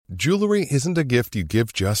Jewelry isn't a gift you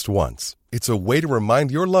give just once. It's a way to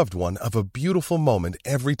remind your loved one of a beautiful moment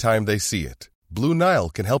every time they see it. Blue Nile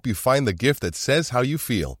can help you find the gift that says how you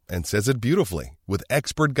feel and says it beautifully, with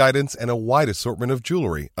expert guidance and a wide assortment of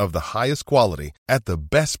jewelry of the highest quality at the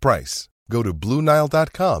best price. Go to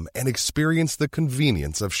BlueNile.com and experience the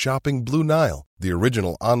convenience of shopping Blue Nile, the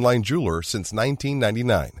original online jeweler since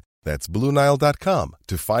 1999. That's BlueNile.com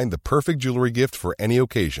to find the perfect jewelry gift for any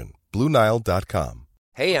occasion. BlueNile.com.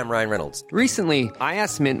 Hey, I'm Ryan Reynolds. Recently, I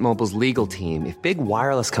asked Mint Mobile's legal team if big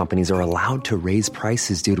wireless companies are allowed to raise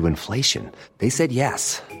prices due to inflation. They said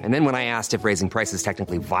yes. And then when I asked if raising prices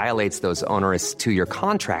technically violates those onerous two-year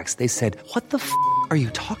contracts, they said, "What the f*** are you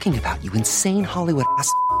talking about, you insane Hollywood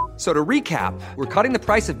ass?" So to recap, we're cutting the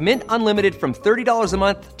price of Mint Unlimited from $30 a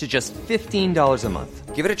month to just $15 a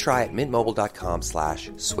month. Give it a try at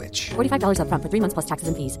mintmobile.com/switch. $45 up front for 3 months plus taxes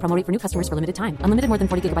and fees. Promo rate for new customers for limited time. Unlimited more than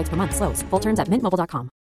 40 gigabytes per month. Slows full terms at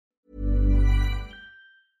mintmobile.com.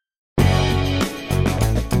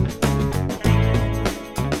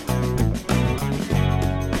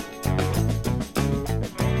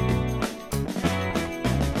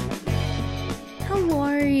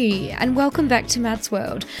 And welcome back to Mads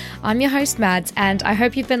World. I'm your host Mads, and I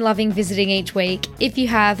hope you've been loving visiting each week. If you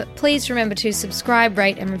have, please remember to subscribe,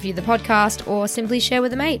 rate and review the podcast, or simply share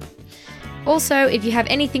with a mate. Also, if you have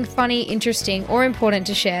anything funny, interesting or important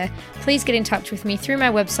to share, please get in touch with me through my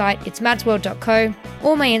website, it's madsworld.co,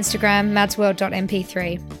 or my Instagram,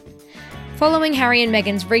 madsworld.mp3. Following Harry and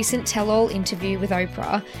Meghan's recent tell-all interview with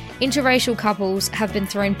Oprah, interracial couples have been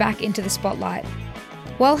thrown back into the spotlight.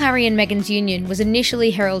 While Harry and Meghan's union was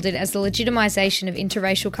initially heralded as the legitimisation of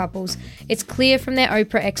interracial couples, it's clear from their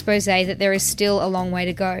Oprah expose that there is still a long way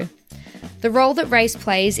to go. The role that race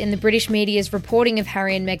plays in the British media's reporting of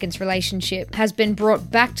Harry and Meghan's relationship has been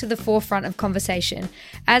brought back to the forefront of conversation,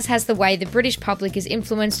 as has the way the British public is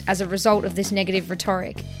influenced as a result of this negative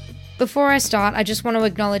rhetoric. Before I start, I just want to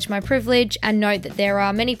acknowledge my privilege and note that there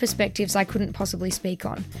are many perspectives I couldn't possibly speak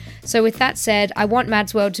on. So with that said, I want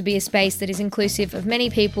Mads World to be a space that is inclusive of many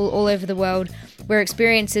people all over the world, where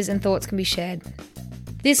experiences and thoughts can be shared.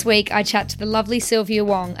 This week, I chat to the lovely Sylvia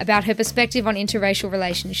Wong about her perspective on interracial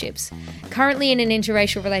relationships. Currently in an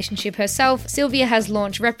interracial relationship herself, Sylvia has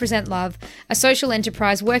launched Represent Love, a social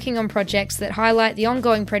enterprise working on projects that highlight the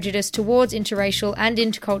ongoing prejudice towards interracial and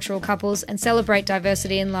intercultural couples and celebrate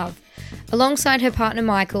diversity and love. Alongside her partner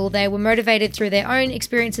Michael, they were motivated through their own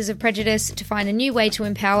experiences of prejudice to find a new way to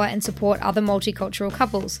empower and support other multicultural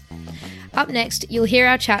couples. Up next, you'll hear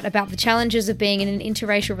our chat about the challenges of being in an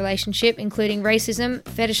interracial relationship, including racism,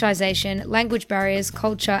 fetishization, language barriers,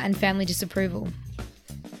 culture, and family disapproval.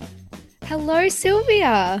 Hello,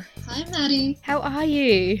 Sylvia. Hi, Maddie. How are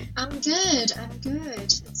you? I'm good.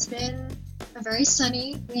 It's been a very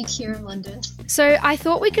sunny week here in London. So I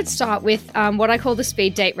thought we could start with what I call the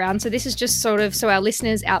speed date round. So this is just sort of so our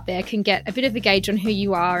listeners out there can get a bit of a gauge on who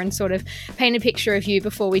you are and sort of paint a picture of you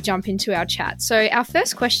before we jump into our chat. So our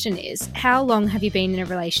first question is, how long have you been in a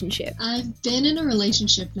relationship? I've been in a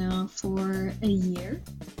relationship now for a year,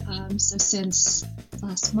 so since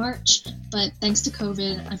last March, but thanks to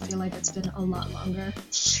COVID, I feel like it's been a lot longer.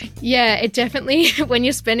 Yeah, it definitely, when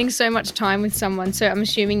you're spending so much time with someone, so I'm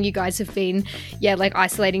assuming you guys have been, like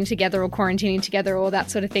isolating together or quarantining together or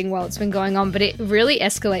that sort of thing while it's been going on, but it really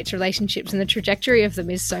escalates relationships and the trajectory of them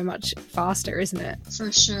is so much faster, isn't it?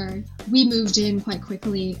 For sure. We moved in quite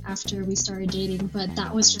quickly after we started dating, but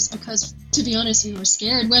that was just because, to be honest, we were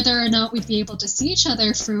scared whether or not we'd be able to see each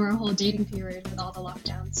other through our whole dating period with all the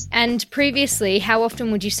lockdowns. And previously, how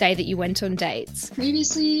often would you say that you went on dates?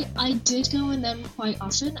 Previously, I did go on them quite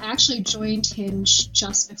often. I actually joined Hinge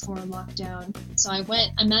just before lockdown. So I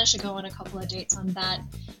managed to go on a couple of dates on that.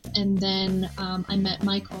 And then I met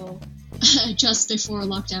Michael just before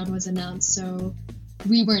lockdown was announced. So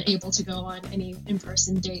we weren't able to go on any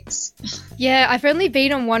in-person dates. Yeah, I've only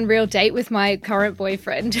been on one real date with my current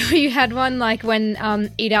boyfriend. We had one like when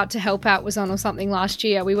Eat Out to Help Out was on or something last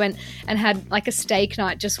year. We went and had like a steak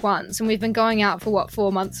night just once, and we've been going out for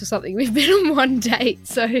 4 months or something. We've been on one date.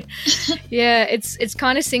 So yeah, it's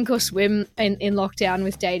kind of sink or swim in lockdown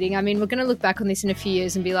with dating. I mean, we're going to look back on this in a few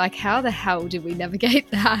years and be like, how the hell did we navigate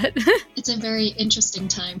that? It's a very interesting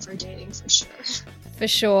time for dating, for sure. For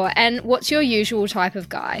sure. And what's your usual type of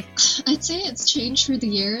guy? I'd say it's changed through the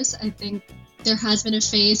years. I think there has been a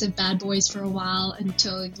phase of bad boys for a while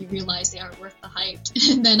until you realize they aren't worth the hype.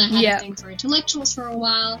 And then I had a thing for intellectuals for a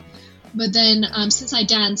while. But then since I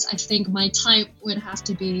dance, I think my type would have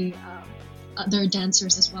to be other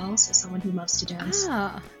dancers as well, so someone who loves to dance.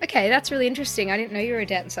 Okay, that's really interesting. I didn't know you were a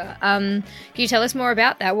dancer. Can you tell us more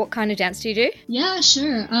about that? What kind of dance do you do? Yeah,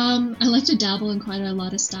 sure. I like to dabble in quite a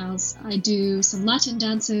lot of styles. I do some Latin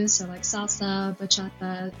dances, so like salsa,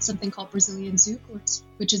 bachata, something called Brazilian zouk,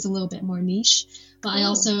 which is a little bit more niche. But I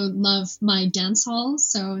also love my dance hall,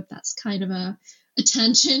 so that's kind of a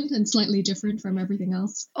tangent and slightly different from everything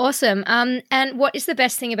else. Awesome. And what is the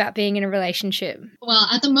best thing about being in a relationship? Well,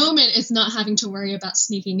 at the moment, it's not having to worry about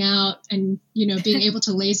sneaking out and, being able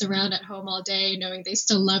to laze around at home all day, knowing they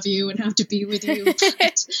still love you and have to be with you.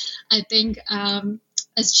 But I think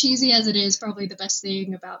as cheesy as it is, probably the best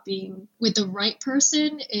thing about being with the right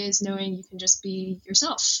person is knowing you can just be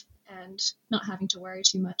yourself and not having to worry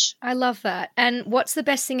too much. I love that. And what's the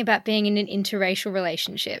best thing about being in an interracial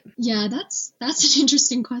relationship? Yeah, that's an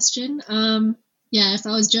interesting question. If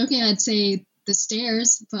I was joking, I'd say the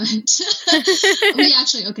stairs, but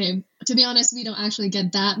to be honest, we don't actually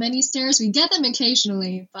get that many stairs. We get them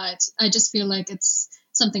occasionally, but I just feel like it's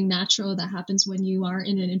something natural that happens when you are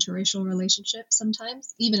in an interracial relationship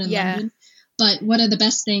sometimes, even in London. But one of the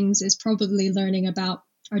best things is probably learning about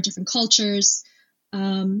our different cultures,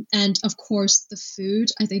 and of course the food.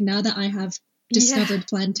 I think now that I have discovered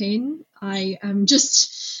plantain, I am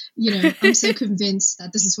just, I'm so convinced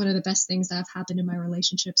that this is one of the best things that have happened in my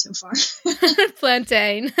relationship so far.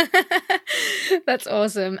 Plantain. That's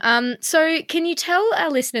awesome. So can you tell our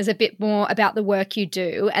listeners a bit more about the work you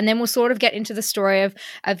do? And then we'll sort of get into the story of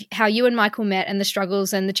how you and Michael met and the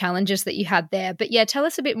struggles and the challenges that you had there. But yeah, tell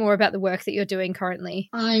us a bit more about the work that you're doing currently.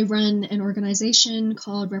 I run an organization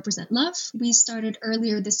called Represent Love. We started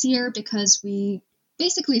earlier this year because we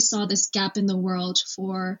basically saw this gap in the world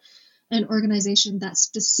for an organization that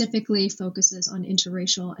specifically focuses on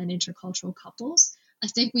interracial and intercultural couples. I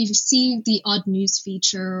think we see the odd news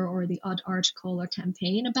feature or the odd article or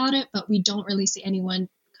campaign about it, but we don't really see anyone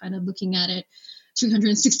kind of looking at it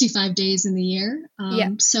 365 days in the year.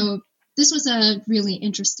 So this was a really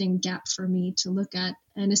interesting gap for me to look at,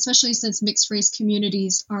 and especially since mixed race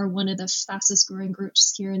communities are one of the fastest growing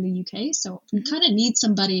groups here in the UK. So we kind of need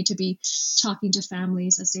somebody to be talking to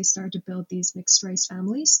families as they start to build these mixed race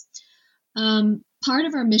families. Part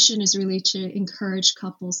of our mission is really to encourage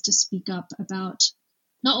couples to speak up about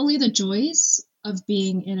not only the joys of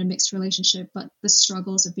being in a mixed relationship, but the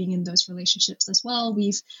struggles of being in those relationships as well.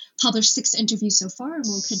 We've published 6 interviews so far, and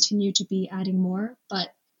we'll continue to be adding more. But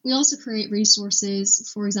we also create resources.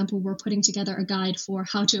 For example, we're putting together a guide for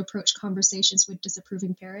how to approach conversations with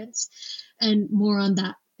disapproving parents, and more on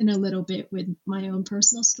that in a little bit with my own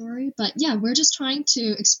personal story. But yeah, we're just trying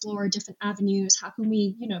to explore different avenues. How can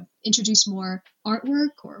we, introduce more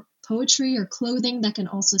artwork or poetry or clothing that can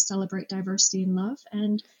also celebrate diversity and love,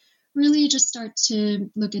 and really just start to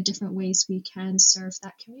look at different ways we can serve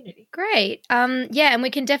that community. Great. And we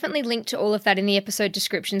can definitely link to all of that in the episode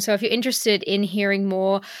description. So if you're interested in hearing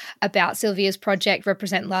more about Sylvia's project,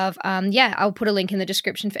 Represent Love, I'll put a link in the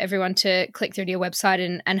description for everyone to click through to your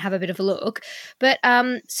website and have a bit of a look. But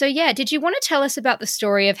did you want to tell us about the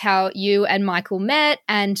story of how you and Michael met,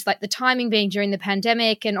 and like the timing being during the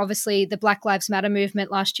pandemic, and obviously the Black Lives Matter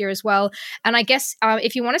movement last year as well? And I guess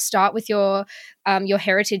if you want to start with your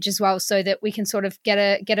heritage as well, so that we can sort of get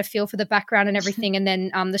a feel for the background and everything, and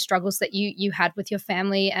then the struggles that you had with your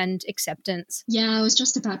family and acceptance. Yeah, I was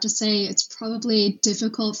just about to say it's probably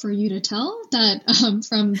difficult for you to tell that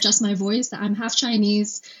from just my voice that I'm half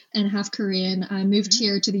Chinese and half Korean. I moved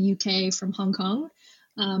here to the UK from Hong Kong,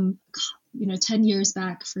 10 years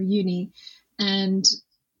back for uni, and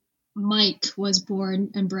Mike was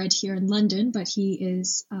born and bred here in London, but he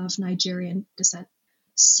is of Nigerian descent.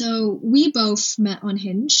 So we both met on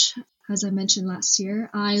Hinge, as I mentioned last year.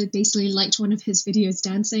 I basically liked one of his videos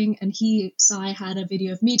dancing, and he saw I had a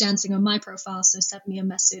video of me dancing on my profile, so sent me a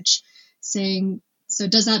message saying, so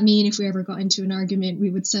does that mean if we ever got into an argument,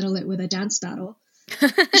 we would settle it with a dance battle?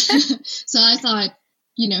 So I thought,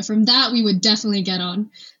 from that, we would definitely get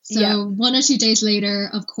on. So 1 or 2 days later,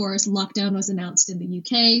 of course, lockdown was announced in the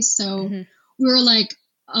UK. So we were like,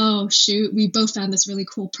 oh, shoot, we both found this really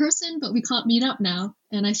cool person, but we can't meet up now.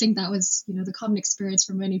 And I think that was, the common experience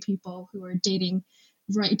for many people who were dating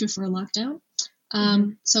right before lockdown.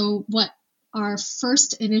 So what our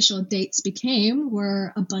first initial dates became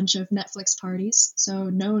were a bunch of Netflix parties. So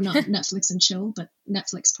no, not Netflix and chill, but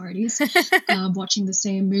Netflix parties, watching the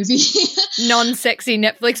same movie. Non-sexy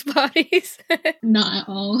Netflix parties. Not at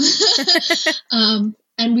all.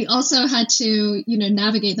 And we also had to,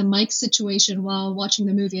 navigate the mic situation while watching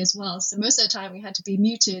the movie as well. So most of the time we had to be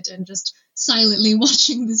muted and just silently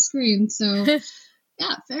watching the screen. So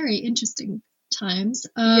yeah, very interesting times.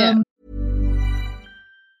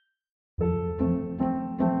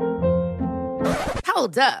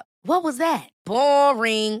 Hold up. What was that?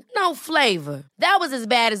 Boring. No flavor. That was as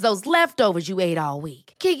bad as those leftovers you ate all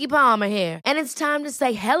week. Keke Palmer here, and it's time to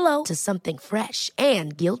say hello to something fresh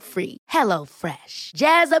and guilt-free. Hello Fresh.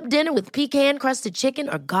 Jazz up dinner with pecan-crusted chicken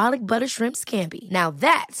or garlic butter shrimp scampi. Now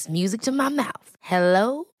that's music to my mouth.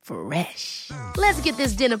 Hello Fresh. Let's get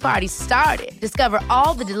this dinner party started. Discover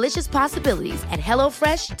all the delicious possibilities at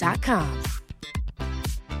hellofresh.com.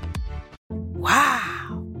 Wow.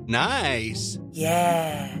 Nice.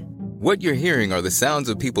 Yeah. What you're hearing are the sounds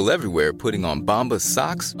of people everywhere putting on Bombas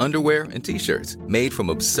socks, underwear, and T-shirts made from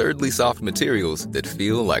absurdly soft materials that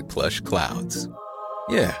feel like plush clouds.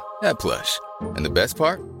 Yeah, that plush. And the best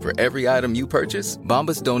part? For every item you purchase,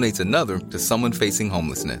 Bombas donates another to someone facing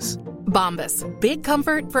homelessness. Bombas. Big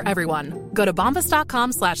comfort for everyone. Go to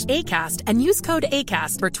bombas.com/ACAST and use code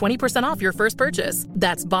ACAST for 20% off your first purchase.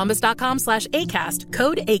 That's bombas.com/ACAST.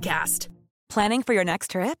 Code ACAST. Planning for your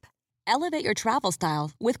next trip? Elevate your travel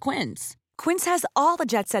style with Quince. Quince has all the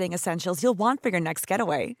jet-setting essentials you'll want for your next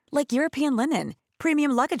getaway, like European linen,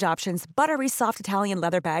 premium luggage options, buttery soft Italian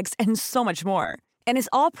leather bags, and so much more. And is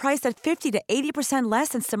all priced at 50 to 80% less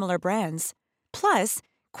than similar brands. Plus,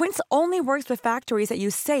 Quince only works with factories that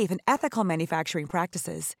use safe and ethical manufacturing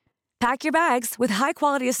practices. Pack your bags with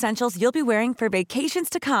high-quality essentials you'll be wearing for vacations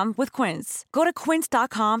to come with Quince. Go to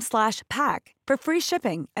quince.com/pack for free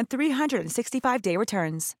shipping and 365-day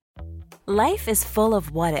returns. Life is full of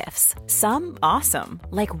what-ifs. Some awesome,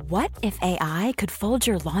 like what if AI could fold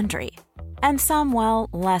your laundry? And some, well,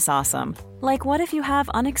 less awesome, like what if you have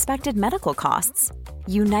unexpected medical costs?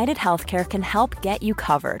 United Healthcare can help get you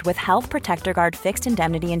covered with Health Protector Guard fixed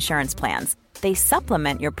indemnity insurance plans. They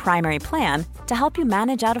supplement your primary plan to help you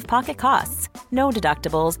manage out-of-pocket costs. No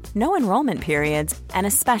deductibles, no enrollment periods, and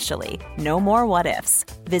especially no more what-ifs.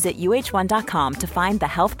 Visit uh1.com to find the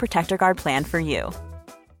Health Protector Guard plan for you.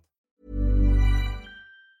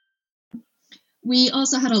 We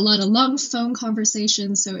also had a lot of long phone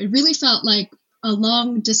conversations, so it really felt like a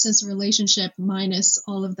long distance relationship minus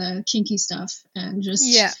all of the kinky stuff and just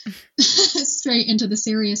straight into the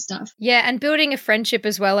serious stuff. Yeah, and building a friendship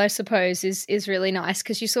as well, I suppose, is really nice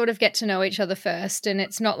because you sort of get to know each other first, and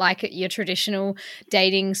it's not like your traditional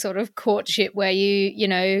dating sort of courtship where you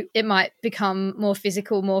know, it might become more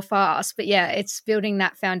physical, more fast. But yeah, it's building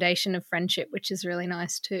that foundation of friendship, which is really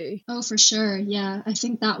nice too. Oh, for sure. Yeah, I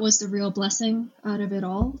think that was the real blessing out of it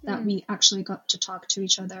all, that we actually got to talk to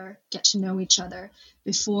each other, get to know each other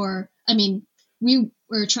before. I mean, we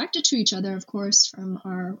were attracted to each other, of course, from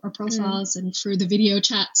our profiles and through the video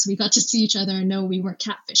chats. We got to see each other and know we weren't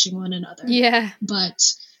catfishing one another. Yeah. But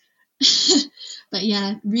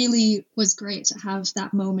yeah, really was great to have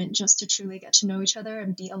that moment just to truly get to know each other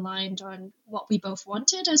and be aligned on what we both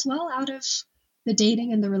wanted as well out of the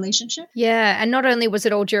dating and the relationship. Yeah, and not only was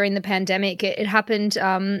it all during the pandemic, it happened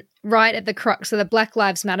right at the crux of the Black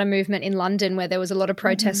Lives Matter movement in London, where there was a lot of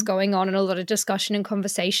protests going on and a lot of discussion and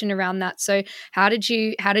conversation around that. So how did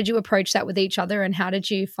you approach that with each other, and how did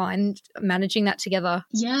you find managing that together?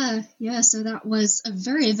 Yeah. So that was a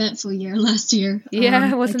very eventful year last year.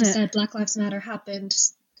 Yeah, wasn't like it? you said, Black Lives Matter happened.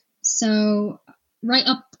 So right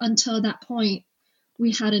up until that point,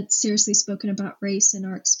 we hadn't seriously spoken about race in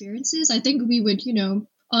our experiences. I think we would,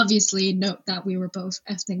 obviously note that we were both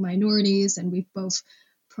ethnic minorities and we both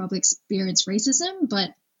probably experienced racism,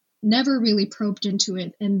 but never really probed into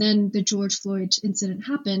it. And then the George Floyd incident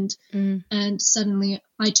happened, and suddenly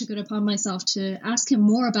I took it upon myself to ask him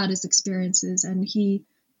more about his experiences. And he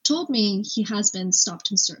told me he has been stopped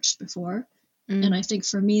and searched before. And I think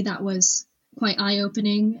for me, that was quite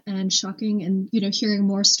eye-opening and shocking. And, hearing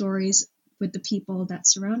more stories with the people that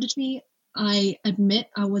surrounded me. I admit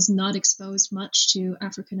I was not exposed much to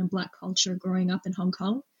African and Black culture growing up in Hong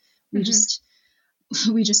Kong. We just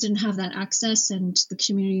didn't have that access, and the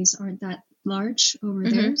communities aren't that large over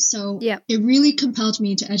there. So it really compelled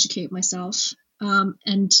me to educate myself.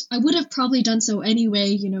 And I would have probably done so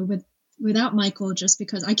anyway, without Michael, just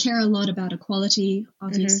because I care a lot about equality,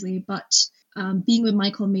 obviously, but being with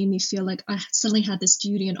Michael made me feel like I suddenly had this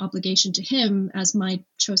duty and obligation to him as my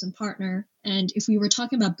chosen partner. And if we were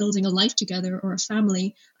talking about building a life together or a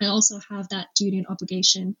family, I also have that duty and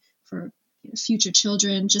obligation for future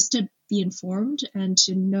children, just to be informed and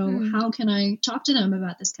to know how can I talk to them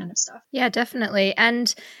about this kind of stuff. Yeah, definitely.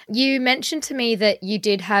 And you mentioned to me that you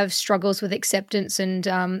did have struggles with acceptance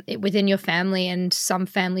and within your family and some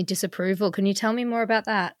family disapproval. Can you tell me more about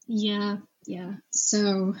that? Yeah.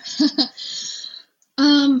 So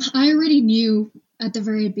I already knew at the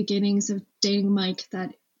very beginnings of dating Mike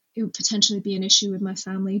that it would potentially be an issue with my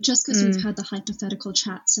family, just because we've had the hypothetical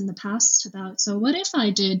chats in the past about, so what if I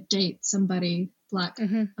did date somebody Black.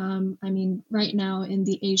 I mean, right now in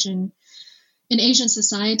Asian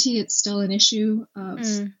society, it's still an issue of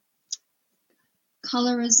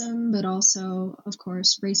colorism, but also, of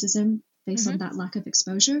course, racism based on that lack of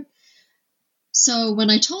exposure. So when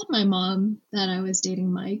I told my mom that I was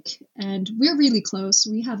dating Mike, and we're really close,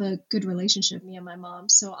 we have a good relationship, me and my mom.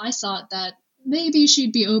 So I thought that maybe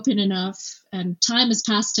she'd be open enough and time has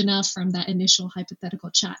passed enough from that initial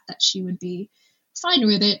hypothetical chat that she would be fine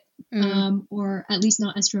with it, or at least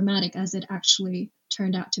not as dramatic as it actually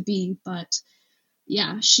turned out to be. But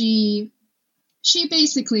yeah, she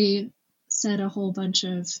basically said a whole bunch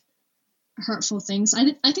of hurtful things.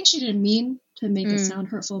 I think she didn't mean to make it sound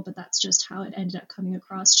hurtful, but that's just how it ended up coming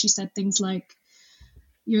across. She said things like,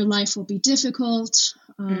 your life will be difficult.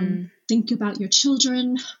 Think about your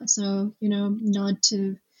children. So, nod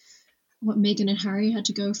to what Meghan and Harry had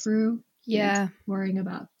to go through. Yeah. Worrying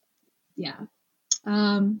about,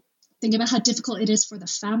 think about how difficult it is for the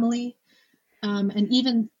family. And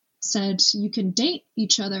even said you can date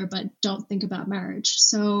each other, but don't think about marriage.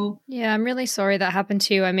 So yeah, I'm really sorry that happened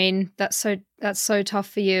to you. I mean, that's so tough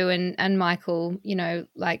for you and Michael,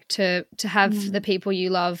 like to have the people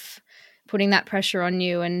you love putting that pressure on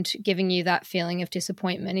you and giving you that feeling of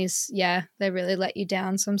disappointment is, they really let you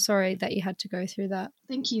down. So I'm sorry that you had to go through that.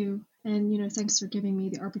 Thank you. And, thanks for giving me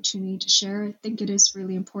the opportunity to share. I think it is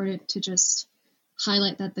really important to just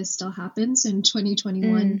highlight that this still happens in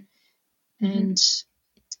 2021. And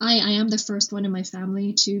I am the first one in my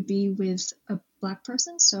family to be with a Black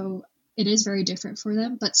person, so it is very different for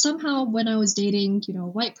them. But somehow when I was dating, a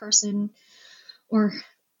white person, or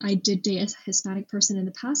I did date a Hispanic person in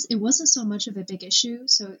the past, it wasn't so much of a big issue.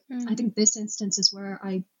 So I think this instance is where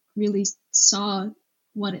I really saw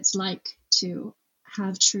what it's like to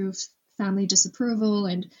have true family disapproval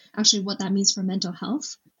and actually what that means for mental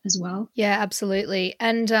health as well. Yeah, absolutely.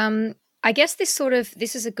 And I guess this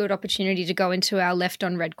is a good opportunity to go into our left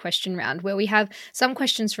on red question round, where we have some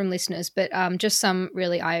questions from listeners, but just some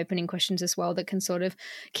really eye-opening questions as well that can sort of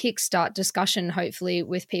kickstart discussion, hopefully,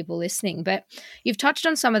 with people listening. But you've touched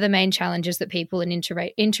on some of the main challenges that people in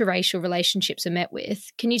interracial relationships are met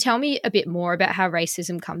with. Can you tell me a bit more about how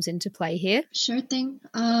racism comes into play here? Sure thing.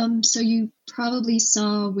 So you probably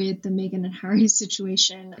saw with the Meghan and Harry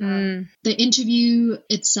situation, the interview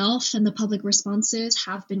itself and the public responses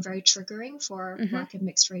have been very triggering for Black and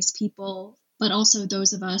mixed race people, but also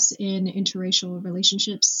those of us in interracial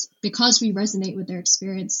relationships, because we resonate with their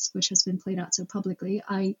experience, which has been played out so publicly.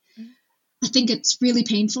 I think it's really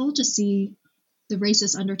painful to see the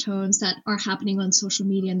racist undertones that are happening on social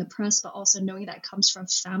media and the press, but also knowing that it comes from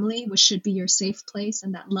family, which should be your safe place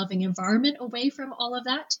and that loving environment away from all of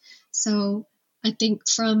that. So I think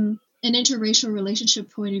from an interracial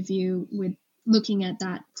relationship point of view, with looking at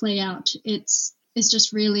that play out, it's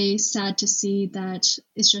just really sad to see that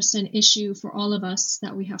it's just an issue for all of us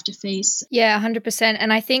that we have to face. Yeah, 100%.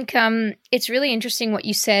 And I think it's really interesting what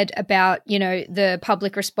you said about, the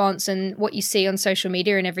public response and what you see on social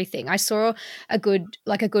media and everything. I saw a good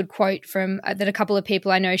quote from that a couple of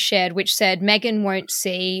people I know shared, which said, Meghan won't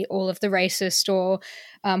see all of the racist or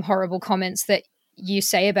horrible comments that you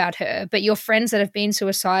say about her, but your friends that have been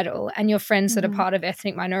suicidal and your friends that are part of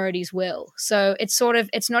ethnic minorities will. So it's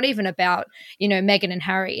not even about, Meghan and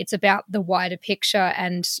Harry. It's about the wider picture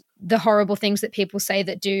and the horrible things that people say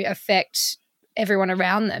that do affect everyone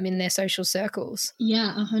around them in their social circles.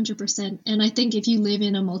 Yeah, 100%. And I think if you live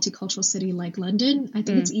in a multicultural city like London, I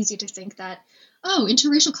think it's easy to think that,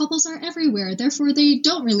 interracial couples are everywhere, therefore they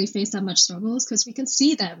don't really face that much struggles because we can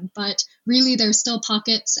see them. But really, there's still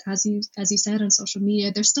pockets, as you said, on social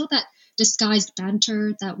media. There's still that disguised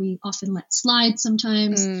banter that we often let slide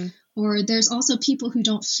sometimes. Or there's also people who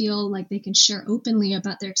don't feel like they can share openly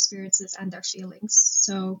about their experiences and their feelings.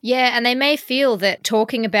 So yeah, and they may feel that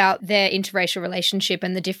talking about their interracial relationship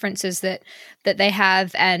and the differences that they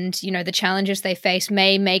have and, the challenges they face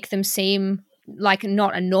may make them seem like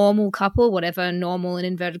not a normal couple, whatever normal in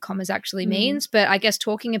inverted commas actually means. But I guess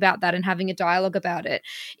talking about that and having a dialogue about it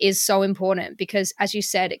is so important because, as you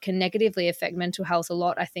said, it can negatively affect mental health a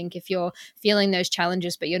lot, I think, if you're feeling those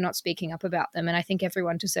challenges but you're not speaking up about them. And I think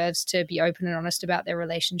everyone deserves to be open and honest about their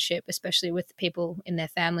relationship, especially with people in their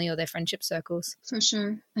family or their friendship circles. For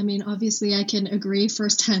sure. I mean, obviously I can agree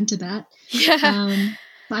firsthand to that. Yeah.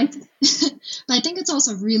 But I think it's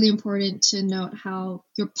also really important to note how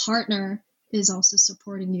your partner is also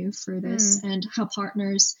supporting you through this and how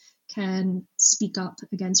partners can speak up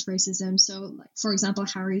against racism. So, like, for example,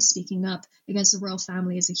 Harry speaking up against the royal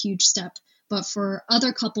family is a huge step. But for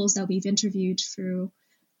other couples that we've interviewed through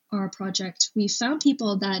our project, we found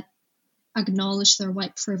people that acknowledged their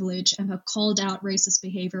white privilege and have called out racist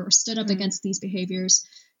behavior or stood up against these behaviors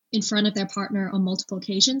in front of their partner on multiple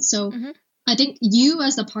occasions. So I think you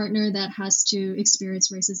as a partner that has to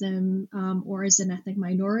experience racism or as an ethnic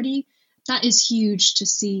minority, that is huge to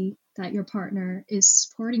see that your partner is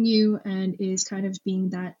supporting you and is kind of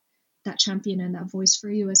being that champion and that voice for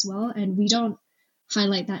you as well. And we don't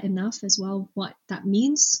highlight that enough as well, what that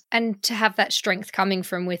means. And to have that strength coming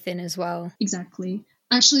from within as well. Exactly.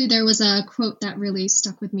 Actually, there was a quote that really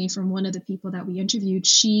stuck with me from one of the people that we interviewed.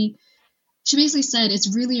 She basically said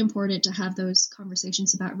it's really important to have those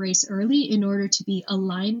conversations about race early in order to be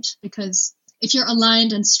aligned, because if you're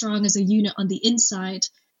aligned and strong as a unit on the inside,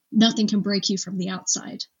 nothing can break you from the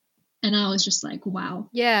outside. And I was just like, wow.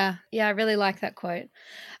 Yeah, I really like that quote.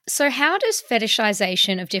 So how does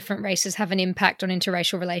fetishization of different races have an impact on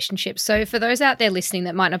interracial relationships? So for those out there listening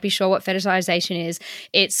that might not be sure what fetishization is,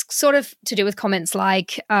 it's sort of to do with comments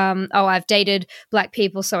like, I've dated Black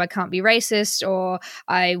people so I can't be racist, or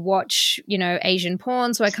I watch, Asian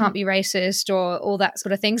porn so I can't be racist, or all that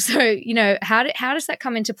sort of thing. So, how does that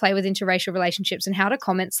come into play with interracial relationships, and how do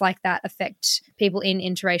comments like that affect people in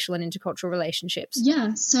interracial and intercultural relationships?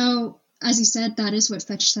 Yeah, so as you said, that is what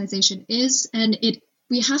fetishization is. And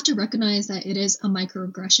we have to recognize that it is a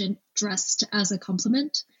microaggression dressed as a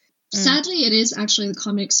compliment. Sadly, it is actually the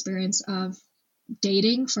common experience of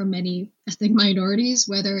dating for many ethnic minorities,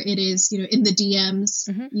 whether it is, in the DMs,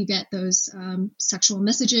 you get those sexual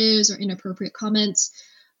messages or inappropriate comments.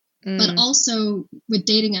 But also with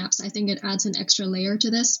dating apps, I think it adds an extra layer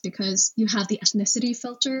to this because you have the ethnicity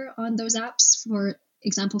filter on those apps. For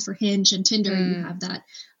example, for Hinge and Tinder, you have that,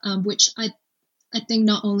 which I think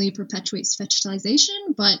not only perpetuates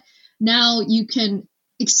fetishization, but now you can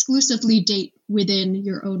exclusively date within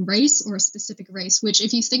your own race or a specific race, which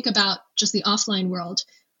if you think about just the offline world,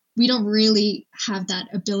 we don't really have that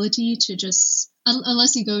ability to just,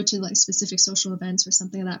 unless you go to like specific social events or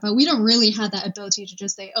something like that, but we don't really have that ability to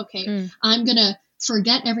just say, okay, I'm going to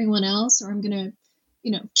forget everyone else, or I'm going to,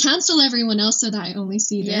 cancel everyone else so that I only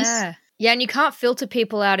see this. Yeah, and you can't filter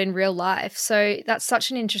people out in real life. So that's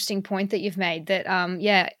such an interesting point that you've made that,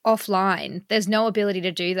 offline, there's no ability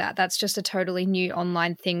to do that. That's just a totally new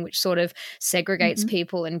online thing which sort of segregates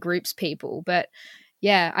people and groups people. But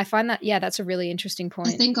yeah, I find that, that's a really interesting point.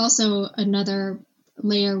 I think also another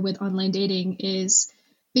layer with online dating is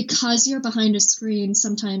because you're behind a screen,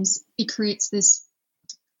 sometimes it creates this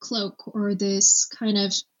cloak or this kind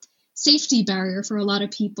of safety barrier for a lot of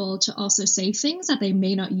people to also say things that they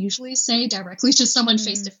may not usually say directly to someone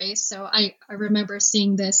face to face. So I remember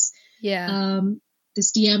seeing this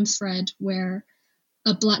this DM thread where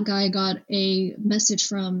a Black guy got a message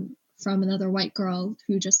from another white girl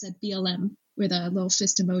who just said BLM with a little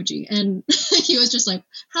fist emoji, and he was just like,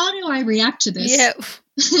 how do I react to this?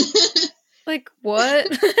 Like, what?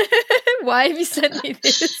 Why have you sent me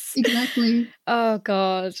this? Exactly. Oh,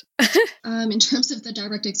 God. In terms of the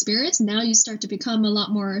direct experience, now you start to become a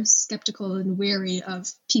lot more skeptical and wary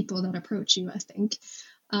of people that approach you, I think.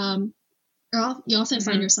 You often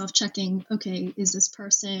find yourself checking, okay, is this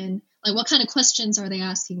person, like, what kind of questions are they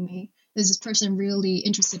asking me? Is this person really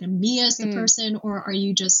interested in me as the person, or are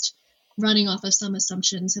you just running off of some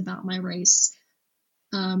assumptions about my race?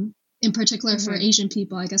 In particular, for Asian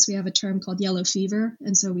people, I guess we have a term called yellow fever.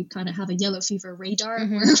 And so we kind of have a yellow fever radar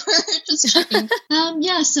where we're just checking.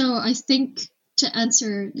 So I think to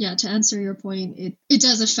answer your point, it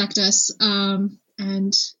does affect us.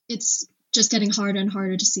 And it's just getting harder and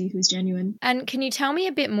harder to see who's genuine. And can you tell me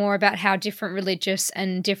a bit more about how different religious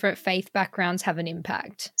and different faith backgrounds have an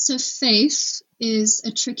impact? So faith is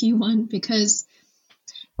a tricky one because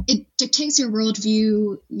it dictates your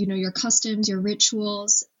worldview, your customs, your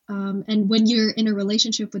rituals. And when you're in a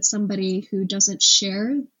relationship with somebody who doesn't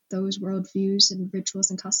share those worldviews and rituals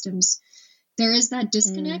and customs, there is that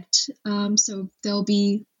disconnect. So there'll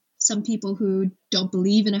be some people who don't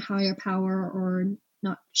believe in a higher power or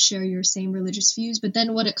not share your same religious views. But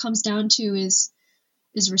then what it comes down to is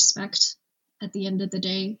respect. At the end of the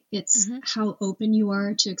day, it's how open you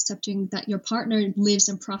are to accepting that your partner lives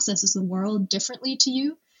and processes the world differently to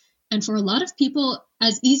you. And for a lot of people,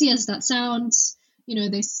 as easy as that sounds,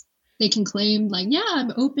 they can claim like, yeah,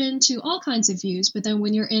 I'm open to all kinds of views. But then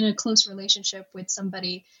when you're in a close relationship with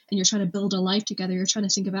somebody and you're trying to build a life together, you're trying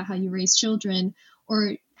to think about how you raise children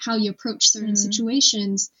or how you approach certain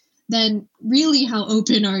situations, then really how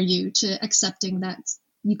open are you to accepting that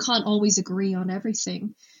you can't always agree on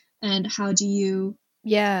everything? And how do you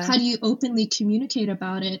openly communicate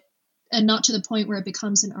about it, and not to the point where it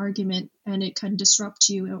becomes an argument and it can disrupt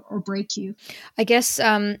you or break you. I guess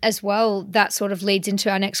as well, that sort of leads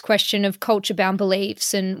into our next question of culture-bound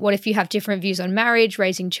beliefs, and what if you have different views on marriage,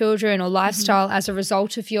 raising children, or lifestyle as a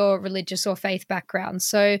result of your religious or faith background.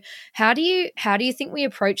 So how do you think we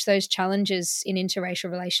approach those challenges in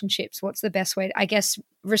interracial relationships? What's the best way? I guess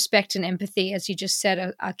respect and empathy, as you just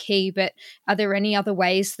said, are key, but are there any other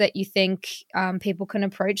ways that you think people can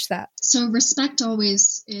approach that? So respect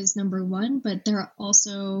always is number one, but there are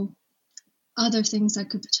also other things that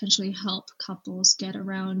could potentially help couples get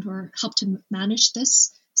around or help to manage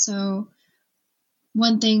this. So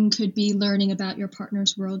one thing could be learning about your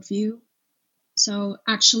partner's worldview. So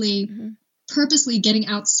actually purposely getting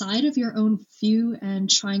outside of your own view and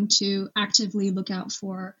trying to actively look out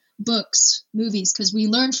for books, movies, because we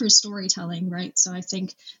learn through storytelling, right? So I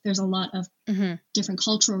think there's a lot of different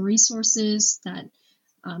cultural resources that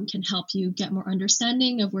can help you get more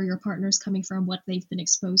understanding of where your partner's coming from, what they've been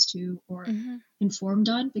exposed to or informed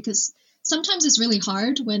on, because sometimes it's really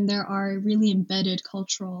hard when there are really embedded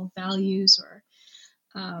cultural values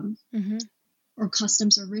or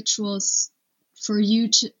customs or rituals for you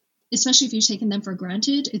to, especially if you've taken them for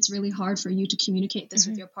granted, it's really hard for you to communicate this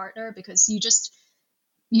with your partner, because you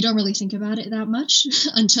don't really think about it that much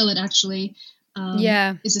until it actually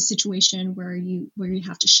is a situation where you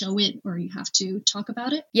have to show it or you have to talk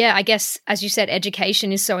about it. Yeah, I guess, as you said,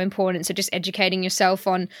 education is so important. So just educating yourself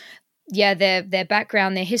on, their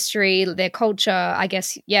background, their history, their culture, I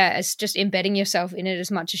guess, it's just embedding yourself in it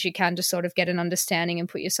as much as you can to sort of get an understanding and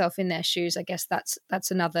put yourself in their shoes. I guess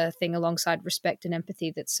that's another thing alongside respect and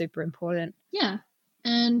empathy that's super important. Yeah,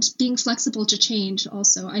 and being flexible to change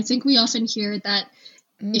also. I think we often hear that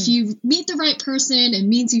if you meet the right person, it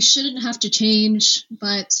means you shouldn't have to change.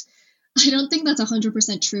 But I don't think that's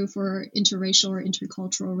 100% true for interracial or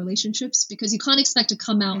intercultural relationships, because you can't expect to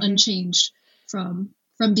come out unchanged from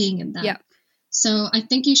being in that. Yeah. So I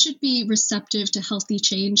think you should be receptive to healthy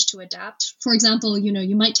change to adapt. For example,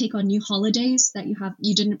 you might take on new holidays that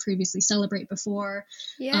you didn't previously celebrate before.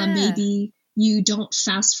 Maybe you don't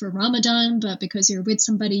fast for Ramadan, but because you're with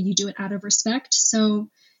somebody, you do it out of respect.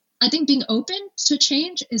 So I think being open to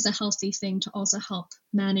change is a healthy thing to also help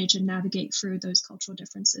manage and navigate through those cultural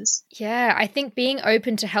differences. Yeah, I think being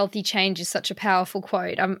open to healthy change is such a powerful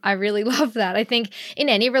quote. I really love that. I think in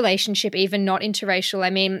any relationship, even not interracial,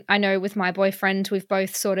 I mean, I know with my boyfriend, we've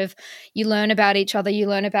both sort of, you learn about each other, you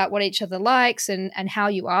learn about what each other likes and how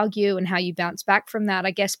you argue and how you bounce back from that.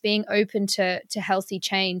 I guess being open to healthy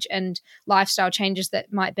change and lifestyle changes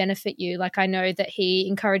that might benefit you. Like, I know that he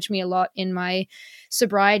encouraged me a lot in my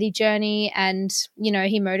sobriety journey, and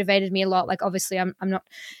he motivated me a lot. Like, obviously I'm not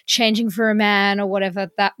changing for a man or whatever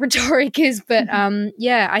that rhetoric is, but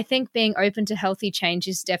I think being open to healthy change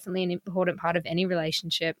is definitely an important part of any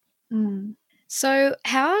relationship. So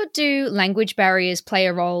how do language barriers play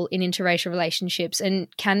a role in interracial relationships, and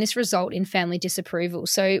can this result in family disapproval?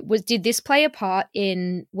 So did this play a part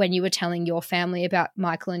in when you were telling your family about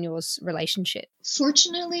Michael and yours relationship?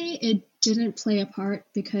 Fortunately, it didn't play a part,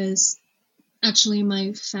 because actually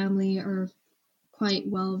my family are quite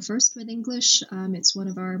well versed with English. It's one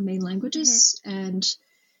of our main languages, and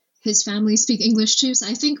his family speak English too. So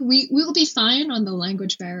I think we'll be fine on the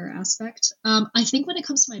language barrier aspect. I think when it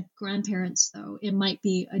comes to my grandparents, though, it might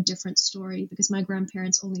be a different story, because my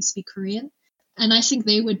grandparents only speak Korean. And I think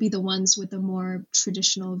they would be the ones with the more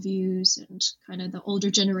traditional views and kind of the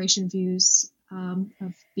older generation views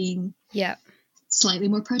of being slightly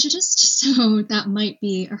more prejudiced. So that might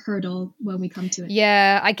be a hurdle when we come to it.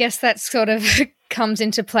 Yeah, I guess that sort of comes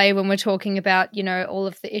into play when we're talking about, all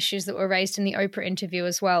of the issues that were raised in the Oprah interview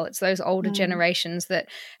as well. It's those older generations that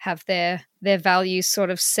have their values sort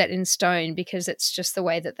of set in stone, because it's just the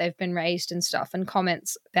way that they've been raised and stuff. And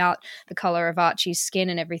comments about the color of Archie's skin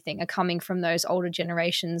and everything are coming from those older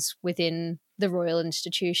generations within the royal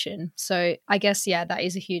institution. So I guess, that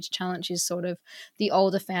is a huge challenge, is sort of the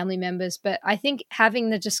older family members. But I think having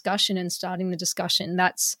the discussion and starting the discussion,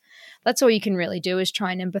 that's all you can really do, is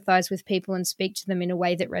try and empathize with people and speak to them in a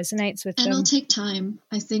way that resonates with them. And it'll take time.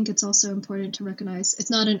 I think it's also important to recognize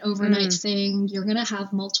it's not an overnight thing. You're going to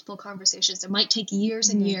have multiple conversations. It might take years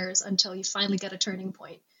and years until you finally get a turning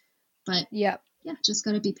point. But just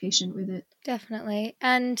got to be patient with it. Definitely.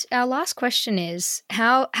 And our last question is,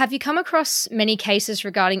 have you come across many cases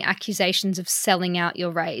regarding accusations of selling out your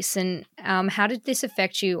race? And how did this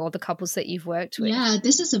affect you or the couples that you've worked with? Yeah,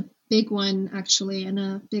 this is a big one, actually, and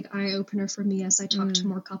a big eye-opener for me as I talk to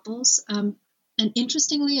more couples. And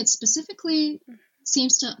interestingly, it specifically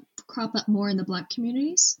seems to crop up more in the Black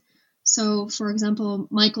communities. So, for example,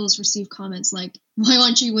 Michael's received comments like, why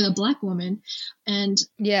aren't you with a Black woman? And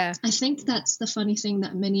yeah, I think that's the funny thing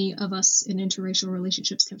that many of us in interracial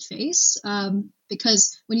relationships can face.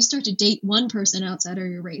 Because when you start to date one person outside of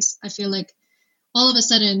your race, I feel like all of a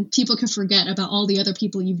sudden people can forget about all the other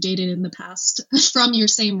people you've dated in the past from your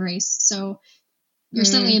same race. So you're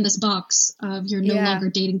suddenly in this box of you're no longer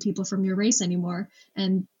dating people from your race anymore.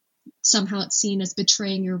 And somehow it's seen as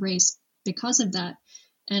betraying your race because of that.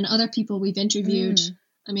 And other people we've interviewed,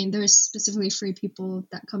 I mean, there's specifically 3 people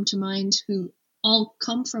that come to mind who all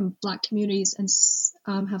come from Black communities and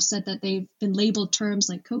have said that they've been labeled terms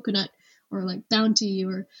like coconut or like bounty,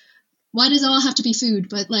 or why does it all have to be food?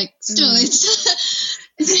 But like still, it's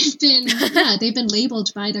they've been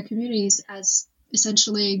labeled by their communities as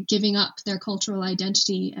essentially giving up their cultural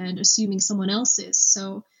identity and assuming someone else's.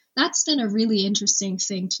 So that's been a really interesting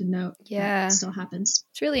thing to note. Yeah. That still happens.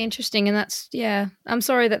 It's really interesting. And that's, I'm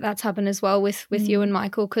sorry that that's happened as well with you and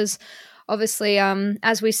Michael, because obviously,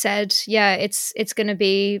 as we said, it's going to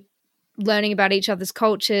be learning about each other's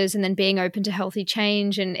cultures and then being open to healthy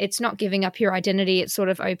change. And it's not giving up your identity. It's sort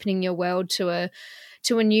of opening your world to a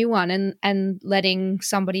new one and letting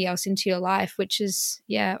somebody else into your life, which is,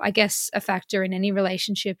 I guess a factor in any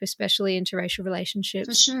relationship, especially interracial relationships.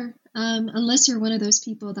 For sure. Unless you're one of those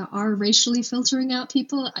people that are racially filtering out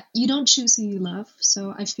people, you don't choose who you love.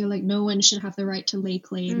 So I feel like no one should have the right to lay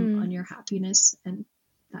claim on your happiness, and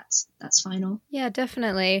that's final. Yeah,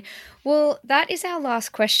 definitely. Well, that is our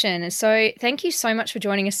last question. So thank you so much for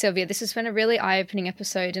joining us, Sylvia. This has been a really eye-opening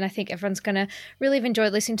episode, and I think everyone's going to really have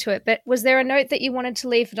enjoyed listening to it. But was there a note that you wanted to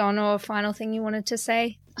leave it on, or a final thing you wanted to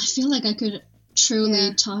say? I feel like I could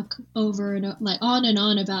truly talk over and like on and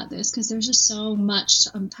on about this, because there's just so much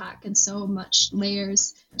to unpack and so much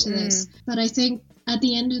layers to this. But I think at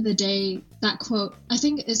the end of the day, that quote, I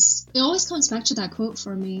think it always comes back to that quote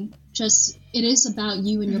for me. Just, it is about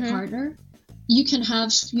you and your partner. You can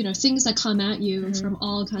have, things that come at you from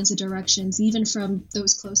all kinds of directions, even from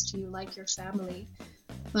those close to you, like your family.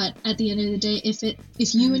 But at the end of the day,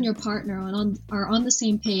 if you and your partner are on the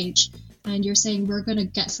same page, and you're saying we're going to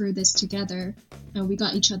get through this together and we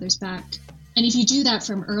got each other's back, and if you do that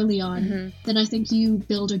from early on, then I think you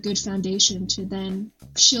build a good foundation to then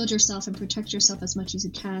shield yourself and protect yourself as much as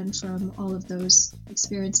you can from all of those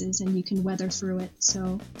experiences, and you can weather through it.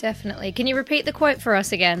 So definitely. Can you repeat the quote for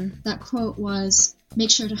us again? That quote was, make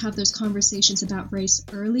sure to have those conversations about race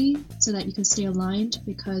early so that you can stay aligned,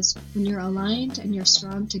 because when you're aligned and you're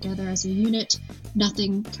strong together as a unit,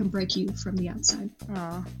 nothing can break you from the outside.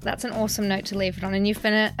 Oh, that's an awesome note to leave it on. And you've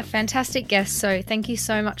been a fantastic guest, so thank you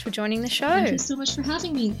so much for joining the show. Thank you so much for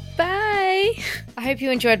having me. Bye. I hope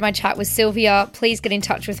you enjoyed my chat with Sylvia. Please get in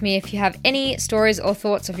touch with me if you have any stories or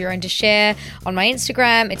thoughts of your own to share. On my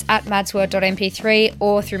Instagram, it's at madsworld.mp3,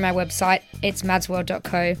 or through my website, it's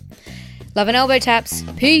madsworld.co. Love and elbow taps.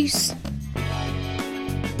 Peace.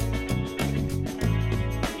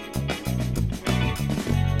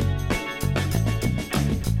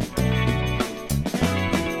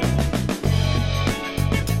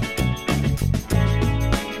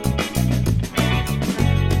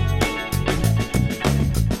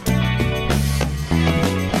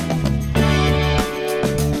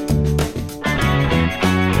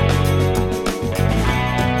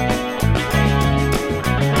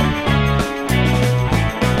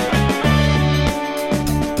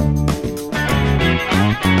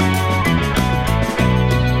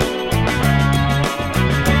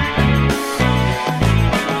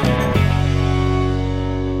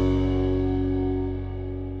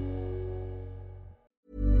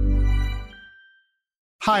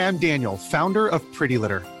 Hi, I'm Daniel, founder of Pretty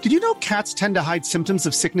Litter. Did you know cats tend to hide symptoms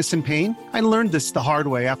of sickness and pain? I learned this the hard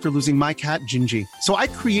way after losing my cat, Gingy. So I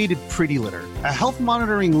created Pretty Litter, a health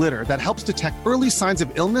monitoring litter that helps detect early signs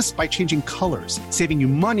of illness by changing colors, saving you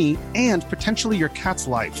money and potentially your cat's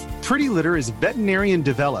life. Pretty Litter is veterinarian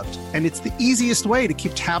developed, and it's the easiest way to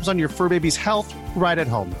keep tabs on your fur baby's health right at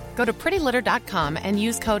home. Go to prettylitter.com and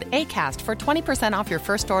use code ACAST for 20% off your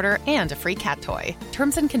first order and a free cat toy.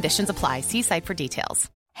 Terms and conditions apply. See site for details.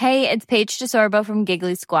 Hey, it's Paige DeSorbo from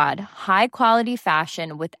Giggly Squad. High quality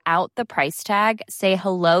fashion without the price tag. Say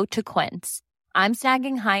hello to Quince. I'm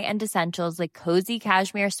snagging high-end essentials like cozy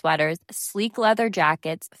cashmere sweaters, sleek leather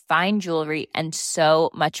jackets, fine jewelry, and so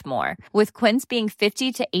much more. With Quince being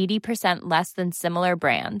 50 to 80% less than similar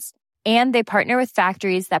brands. And they partner with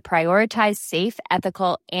factories that prioritize safe,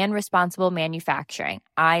 ethical, and responsible manufacturing.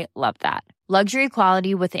 I love that. Luxury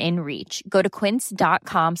quality within reach. Go to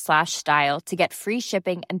quince.com/style to get free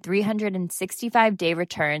shipping and 365-day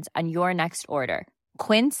returns on your next order.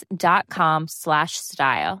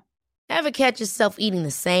 Quince.com/style. Ever catch yourself eating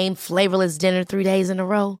the same flavorless dinner 3 days in a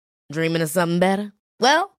row? Dreaming of something better?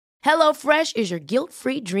 Well, HelloFresh is your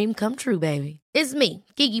guilt-free dream come true, baby. It's me,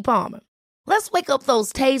 Keke Palmer. Let's wake up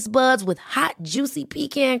those taste buds with hot, juicy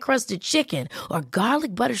pecan-crusted chicken or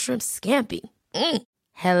garlic butter shrimp scampi.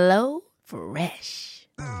 Hello Fresh.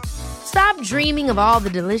 Stop dreaming of all the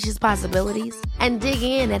delicious possibilities and dig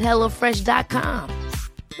in at HelloFresh.com.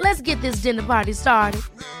 Let's get this dinner party started.